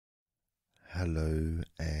hello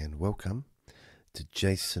and welcome to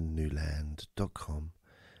jasonnewland.com.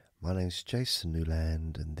 My name's Jason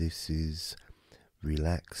Newland and this is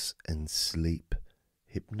Relax and Sleep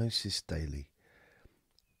Hypnosis Daily.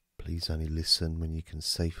 Please only listen when you can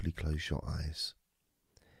safely close your eyes.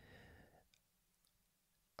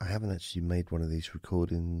 I haven't actually made one of these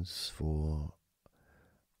recordings for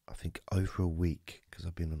I think over a week because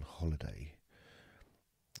I've been on holiday.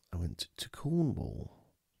 I went to Cornwall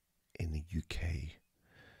in the UK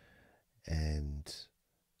and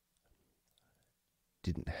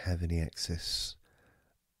didn't have any access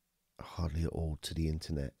hardly at all to the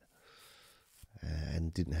internet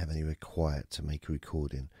and didn't have anywhere quiet to make a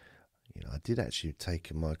recording. You know, I did actually take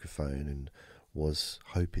a microphone and was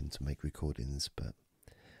hoping to make recordings, but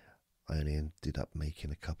I only ended up making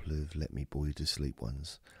a couple of Let Me Bore You to Sleep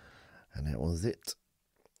ones, and that was it.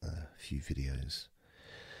 A few videos.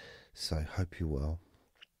 So hope you're well.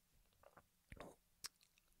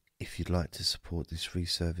 If you'd like to support this free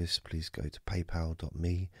service, please go to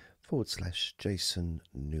paypal.me/Jason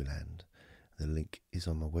Newland. The link is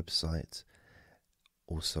on my website.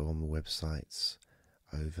 Also on my website's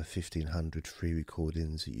over 1,500 free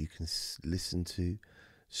recordings that you can listen to,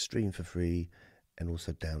 stream for free, and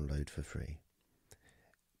also download for free.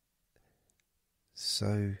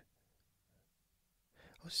 So,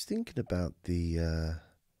 I was thinking about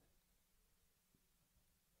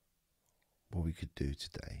what we could do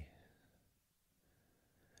today.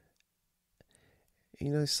 You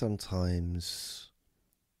know, sometimes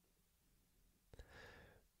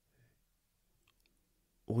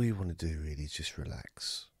all you want to do really is just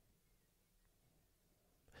relax.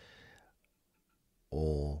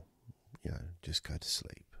 Or, you know, just go to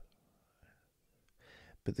sleep.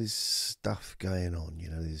 But there's stuff going on, you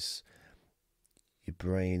know, your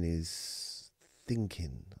brain is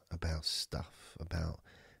thinking about stuff, about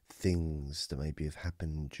things that maybe have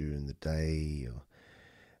happened during the day, or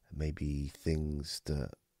maybe things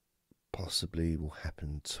that possibly will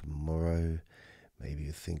happen tomorrow. Maybe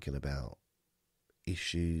you're thinking about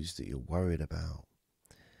issues that you're worried about,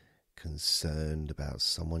 concerned about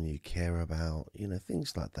someone you care about, you know,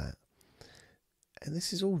 things like that. And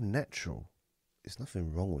this is all natural. There's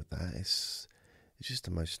nothing wrong with that. It's just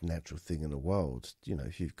the most natural thing in the world. You know,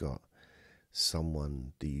 if you've got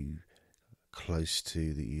someone that you close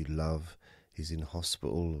to, that you love, is in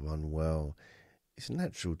hospital or unwell, it's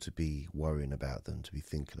natural to be worrying about them, to be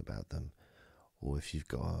thinking about them. Or if you've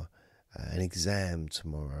got an exam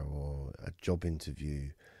tomorrow or a job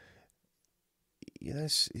interview, you know,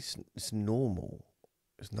 it's normal.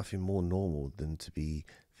 There's nothing more normal than to be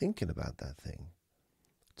thinking about that thing,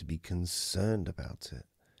 to be concerned about it.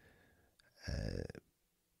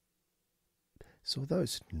 So although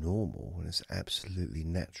it's normal and it's absolutely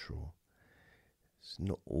natural, it's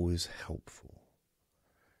not always helpful.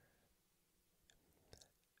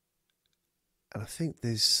 And I think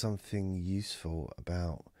there's something useful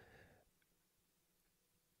about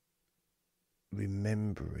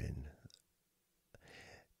remembering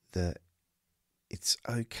that it's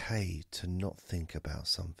okay to not think about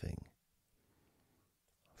something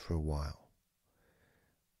for a while.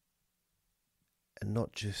 And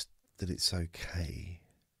not just that it's okay,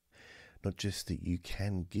 not just that you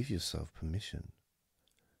can give yourself permission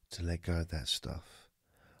to let go of that stuff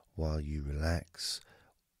while you relax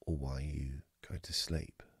or while you go to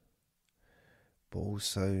sleep, but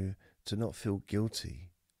also to not feel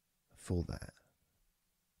guilty for that.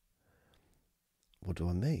 What do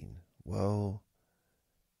I mean? Well,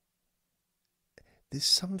 there's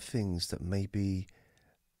some things that maybe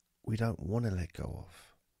we don't want to let go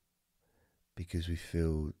of because we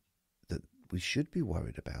feel that we should be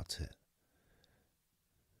worried about it.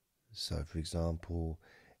 So, for example,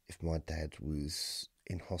 if my dad was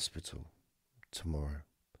in hospital tomorrow,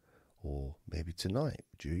 or maybe tonight,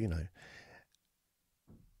 you know,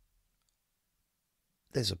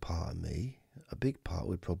 there's a part of me, a big part,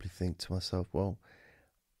 would probably think to myself, well,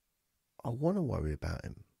 I want to worry about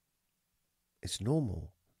him. It's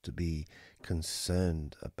normal to be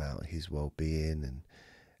concerned about his well-being,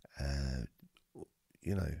 and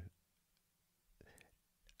you know,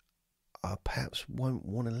 I perhaps won't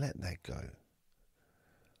want to let that go,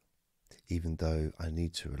 even though I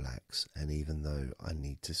need to relax and even though I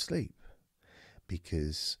need to sleep.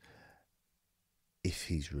 Because if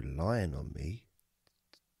he's relying on me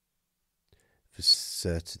for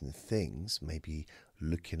certain things, maybe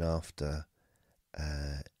looking after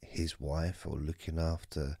his wife, or looking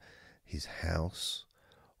after his house,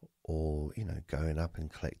 or, you know, going up and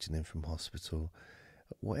collecting him from hospital,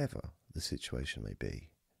 whatever the situation may be,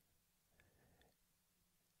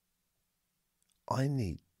 I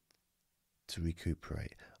need to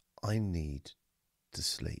recuperate. I need to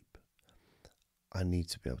sleep. I need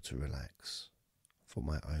to be able to relax for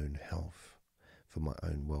my own health, for my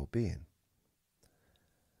own well-being.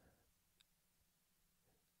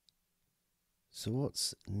 So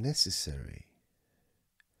what's necessary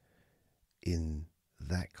in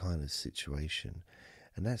that kind of situation?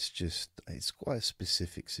 And it's quite a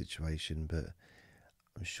specific situation, but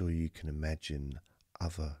I'm sure you can imagine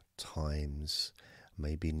other times,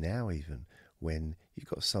 maybe now even, when you've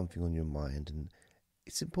got something on your mind and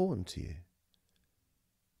it's important to you.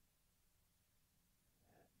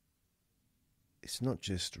 It's not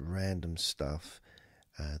just random stuff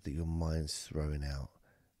that your mind's throwing out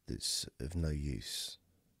that's of no use.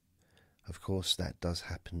 Of course, that does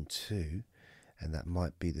happen too, and that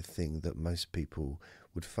might be the thing that most people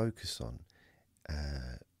would focus on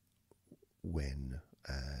when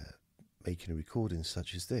making a recording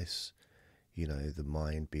such as this. You know, the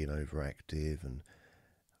mind being overactive, and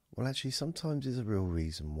well, actually, sometimes there's a real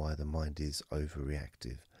reason why the mind is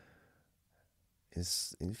overreactive.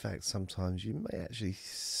 In fact, sometimes you may actually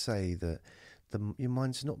say that your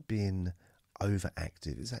mind's not being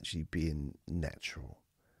overactive, it's actually being natural,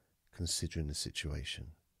 considering the situation.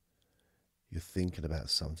 You're thinking about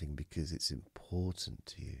something because it's important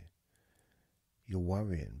to you. You're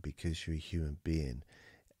worrying because you're a human being,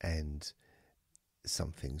 and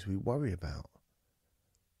some things we worry about.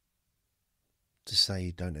 To say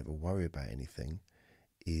you don't ever worry about anything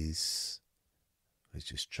is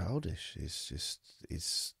just childish.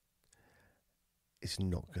 It's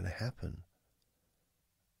not going to happen,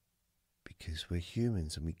 because we're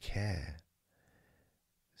humans and we care.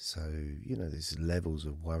 So, you know, there's levels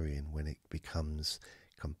of worrying when it becomes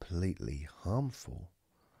completely harmful,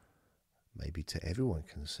 maybe to everyone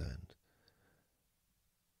concerned.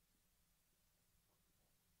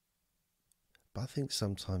 But I think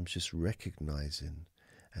sometimes just recognizing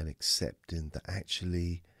and accepting that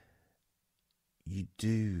actually you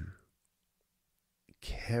do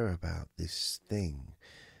care about this thing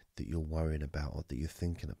that you're worrying about or that you're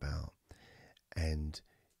thinking about, and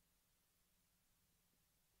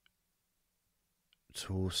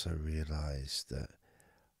to also realize that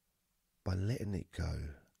by letting it go,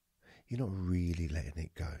 you're not really letting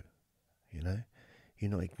it go, you know?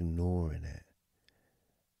 You're not ignoring it.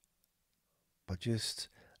 By just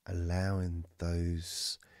allowing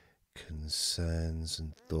those concerns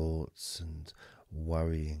and thoughts and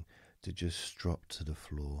worrying to just drop to the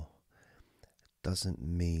floor doesn't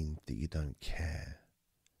mean that you don't care.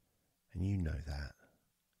 And you know that.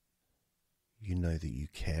 You know that you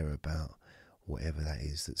care about whatever that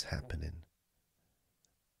is that's happening.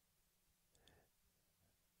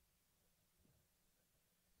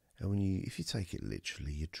 And if you take it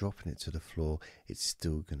literally, you're dropping it to the floor, it's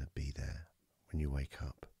still going to be there when you wake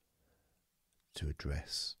up to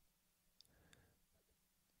address.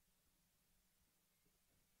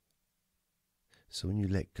 So when you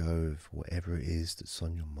let go of whatever it is that's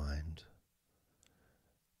on your mind,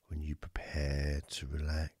 when you prepare to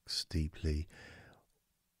relax deeply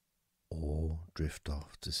or drift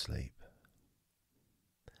off to sleep,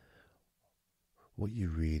 what you're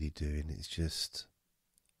really doing is just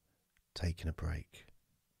taking a break.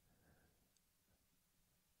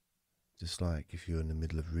 Just like if you're in the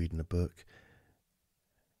middle of reading a book,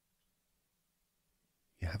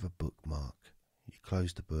 you have a bookmark, you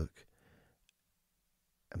close the book,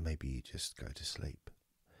 and maybe you just go to sleep.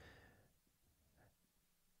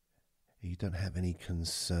 You don't have any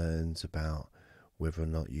concerns about whether or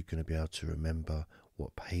not you're going to be able to remember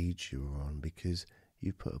what page you were on because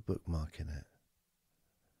you put a bookmark in it.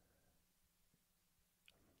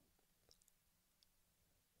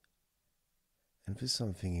 And for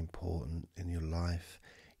something important in your life,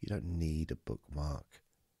 you don't need a bookmark.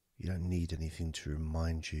 You don't need anything to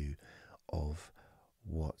remind you of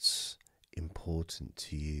what's important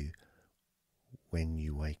to you when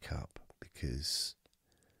you wake up, because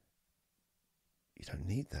you don't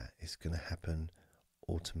need that. It's going to happen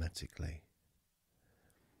automatically.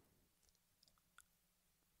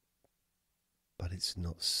 But it's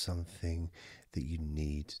not something that you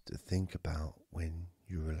need to think about when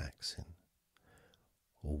you're relaxing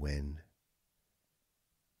or when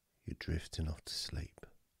you're drifting off to sleep.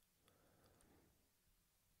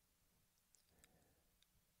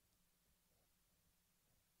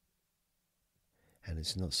 And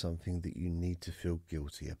it's not something that you need to feel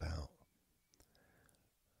guilty about.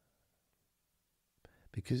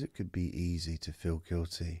 Because it could be easy to feel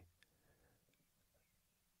guilty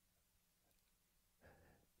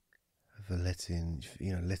for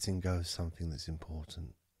letting go of something that's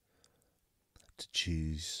important, to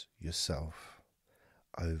choose yourself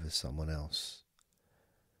over someone else,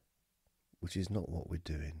 which is not what we're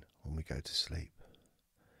doing when we go to sleep.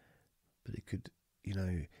 But it could,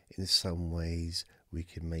 in some ways we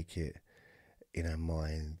can make it in our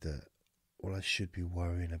mind that, well, I should be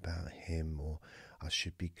worrying about him, or I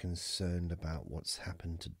should be concerned about what's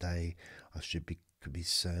happened today. I should be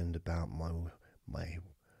concerned about my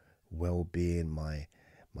well-being, my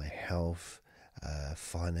health,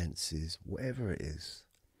 finances, whatever it is.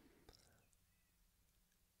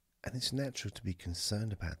 And it's natural to be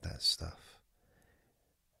concerned about that stuff,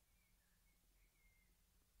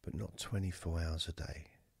 but not 24 hours a day.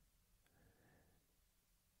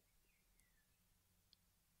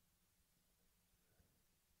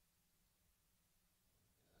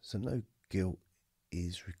 So no guilt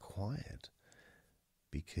is required,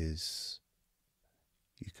 because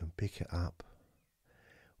you can pick it up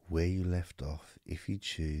where you left off, if you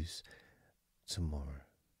choose, tomorrow.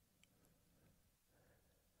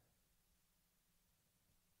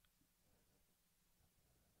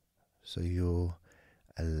 So you're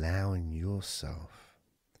allowing yourself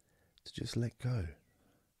to just let go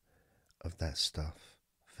of that stuff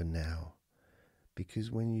for now,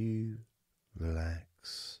 because when you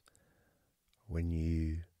relax, when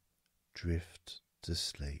you drift to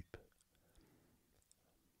sleep,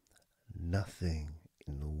 nothing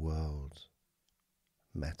in the world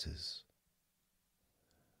matters.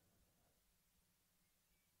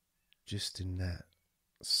 Just in that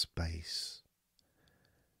space,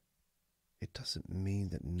 it doesn't mean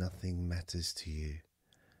that nothing matters to you,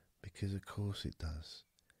 because of course it does.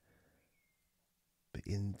 But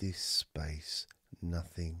in this space,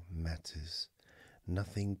 nothing matters.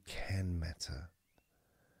 Nothing can matter.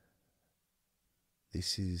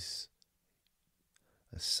 This is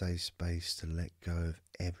a safe space to let go of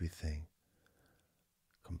everything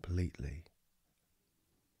completely.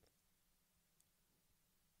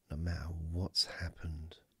 No matter what's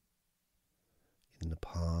happened in the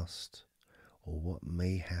past or what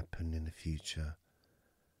may happen in the future,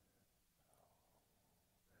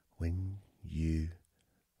 when you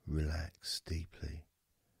relax deeply,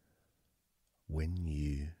 when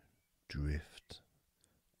you drift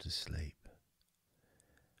to sleep,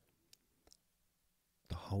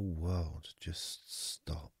 the whole world just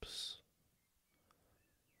stops.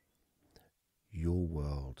 Your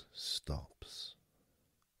world stops.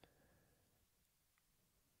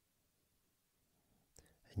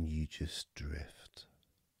 And you just drift.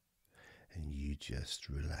 And you just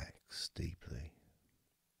relax deeply.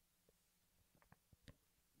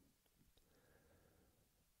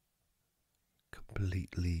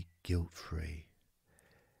 Completely guilt-free.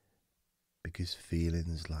 Because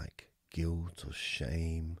feelings like guilt or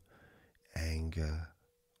shame, anger,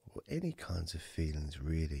 or any kinds of feelings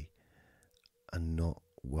really are not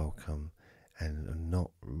welcome and are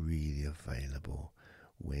not really available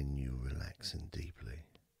when you're relaxing deeply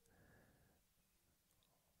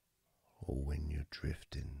or when you're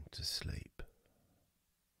drifting to sleep.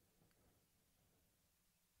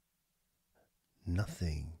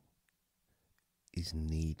 Nothing is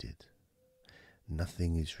needed.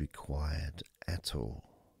 Nothing is required at all.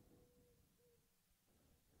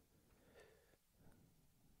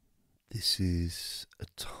 This is a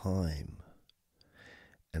time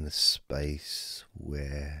and a space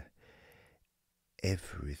where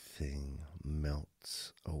everything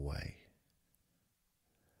melts away.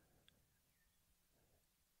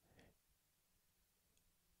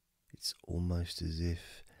 It's almost as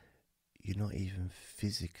if you're not even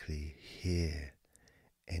physically here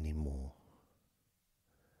anymore.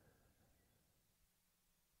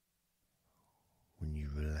 When you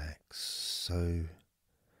relax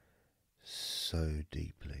so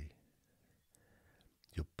deeply,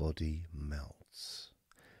 your body melts,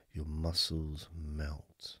 your muscles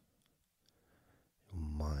melt, your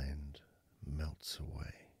mind melts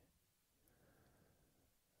away.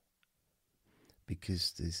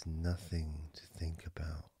 Because there's nothing to think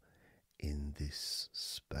about in this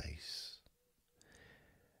space.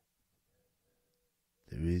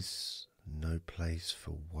 There is no place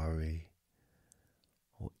for worry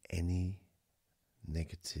or any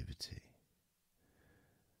negativity.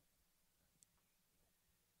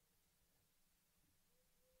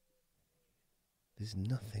 There's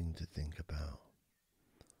nothing to think about.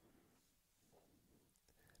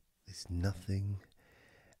 There's nothing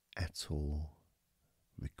at all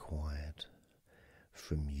required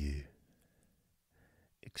from you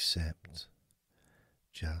except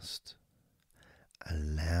just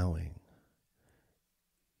allowing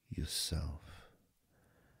yourself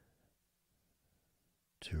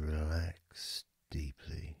to relax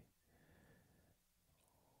deeply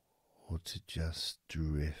or to just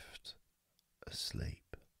drift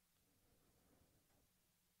asleep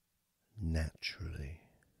naturally.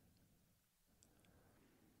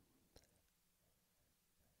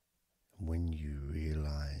 When you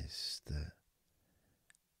realize that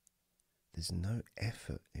there's no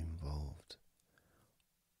effort involved,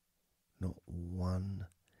 not one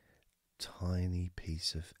tiny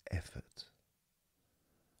piece of effort,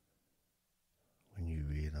 when you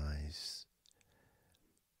realize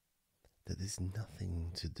that there's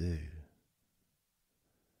nothing to do,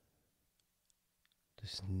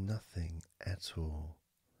 there's nothing at all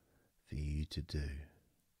for you to do.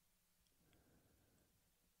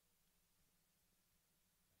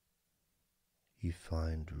 You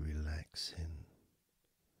find relaxing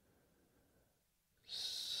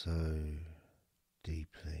so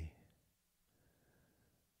deeply,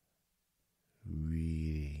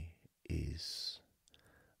 really is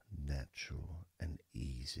natural and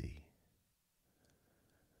easy,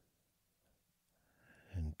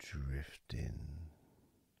 and drifting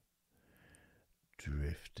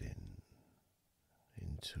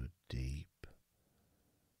into a deep,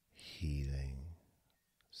 healing,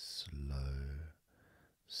 slow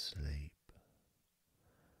sleep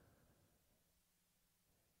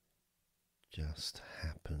just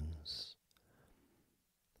happens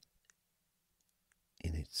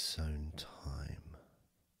in its own time.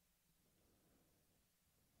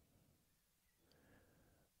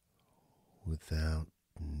 Without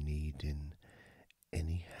needing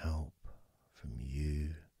any help from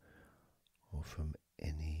you or from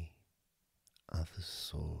any other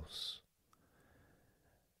source,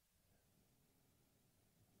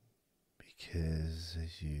 because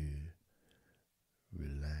as you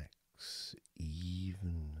relax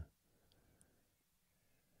even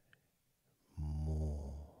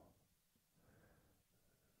more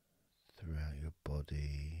throughout your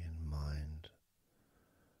body and mind,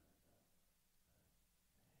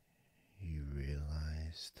 you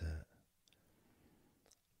realize that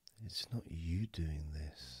it's not you doing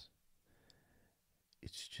this,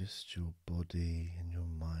 it's just your body and your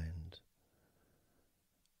mind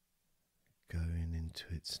going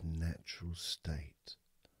into its natural state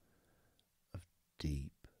of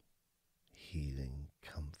deep healing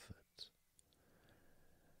comfort.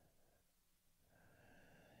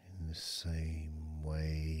 In the same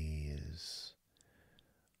way as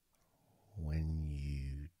when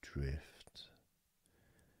you drift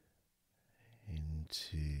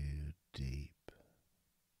into deep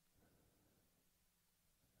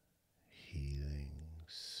healing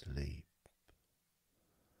sleep,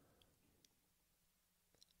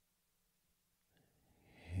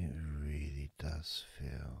 it really does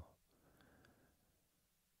feel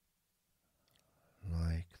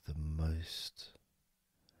like the most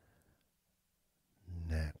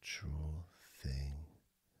natural thing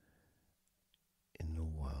in the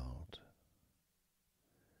world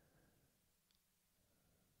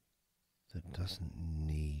that doesn't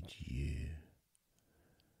need you,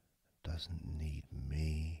 doesn't need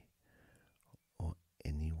me or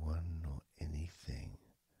anyone or anything,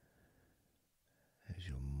 as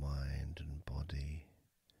your mind and body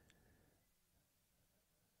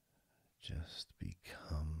just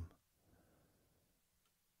become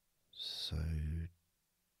so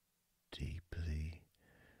deeply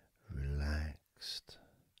relaxed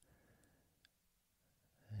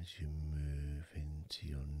as you move into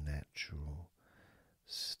your natural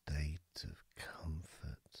state of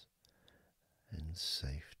comfort and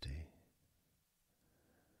safety.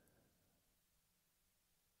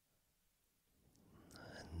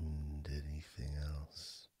 And anything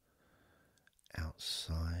else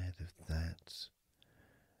outside of that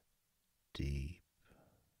deep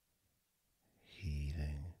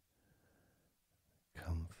healing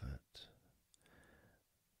comfort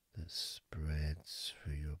that spreads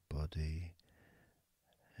through your body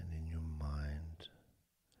and in your mind,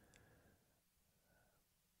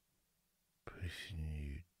 pushing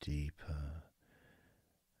you deeper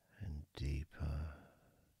and deeper,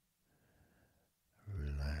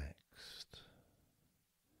 relaxed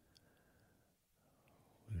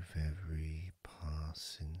with every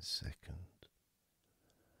passing second.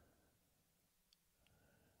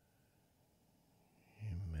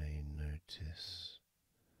 You may notice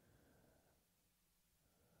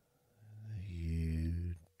that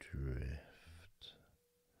you drift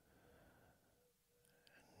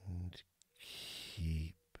and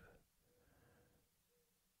keep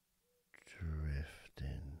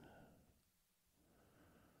drifting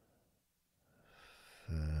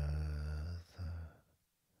further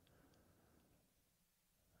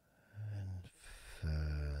and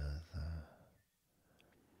further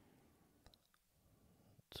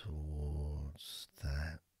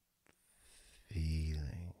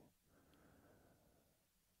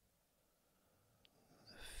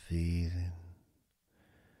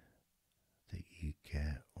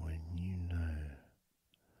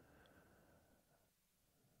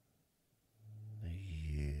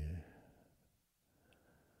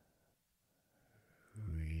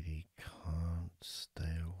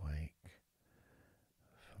stay awake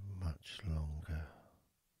for much longer,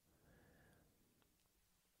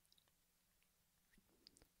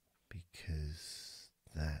 because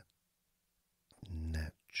that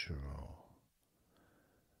natural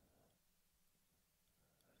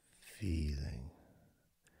feeling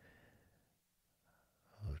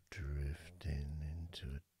of drifting into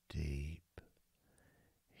a deep,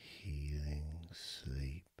 healing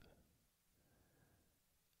sleep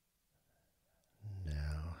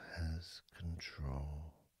now has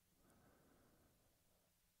control,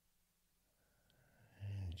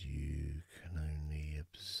 and you can only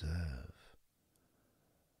observe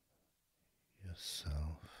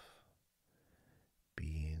yourself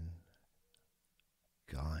being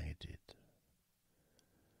guided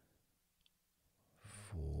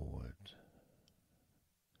forward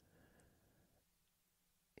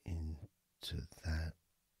into that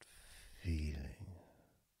feeling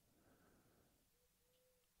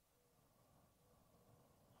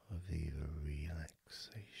of either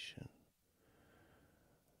relaxation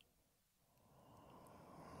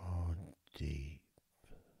or deep,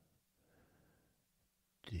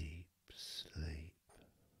 deep sleep,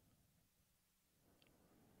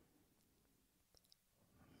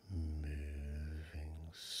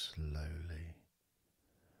 moving slowly,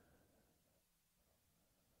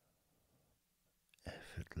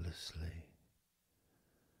 effortlessly.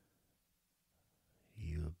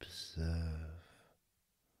 You observe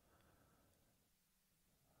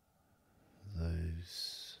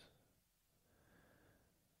those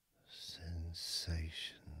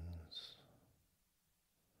sensations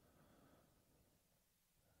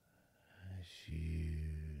as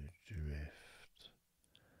you drift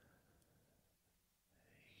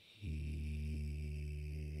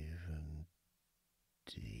even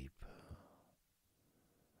deeper,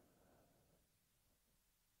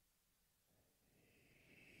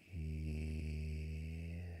 even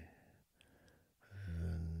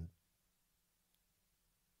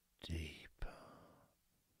deeper,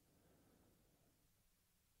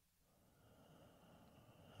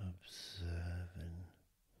 observing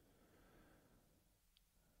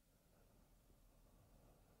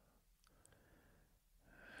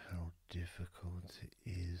how difficult it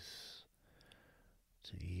is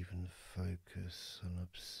to even focus on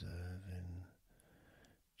observing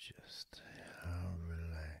just how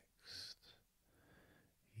relaxed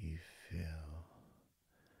you feel,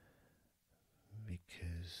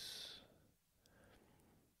 because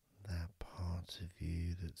that part of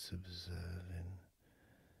you that's observing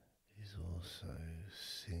is also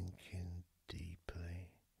sinking deeply,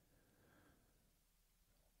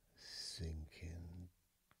 sinking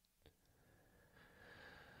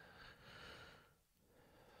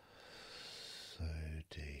so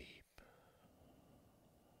deep,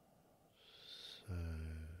 so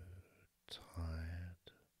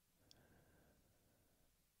tired,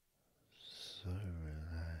 so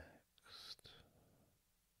relaxed,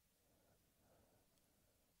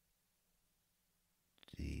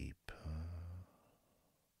 deeper,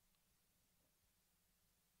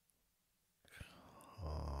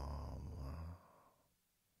 calmer,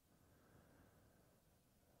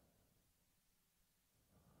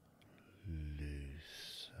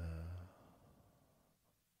 looser,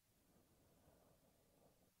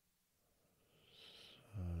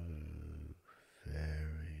 so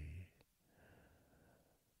very,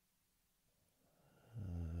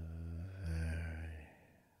 very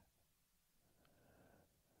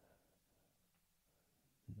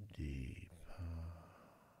deeper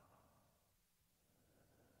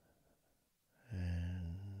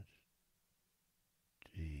and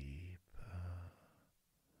deeper,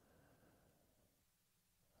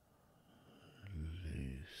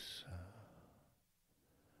 looser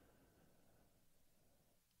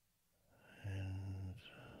and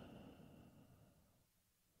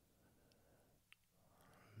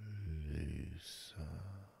looser,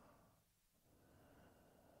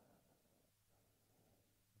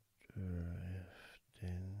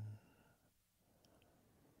 drifting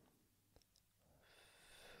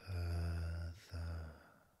further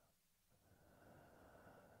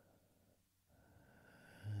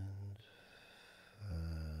and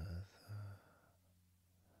further,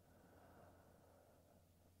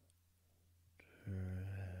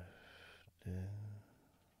 drifting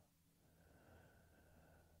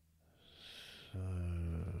so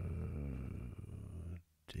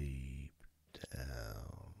deep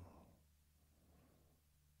down,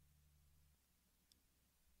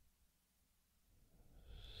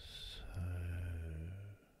 so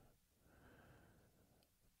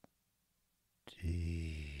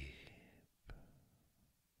deep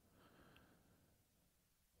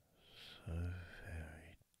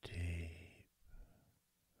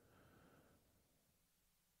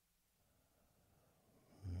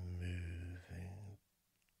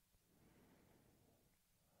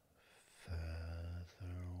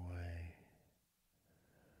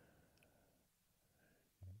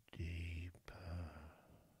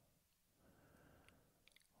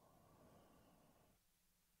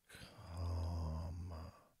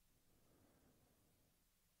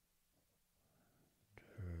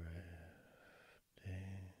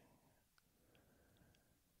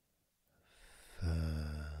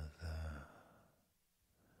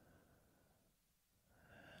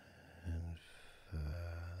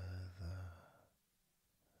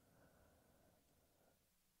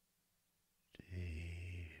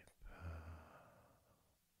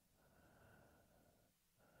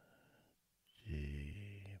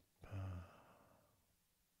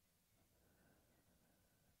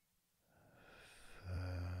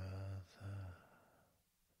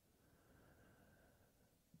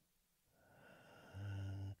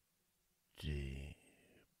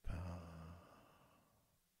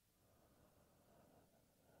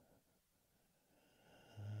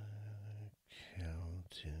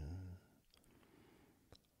to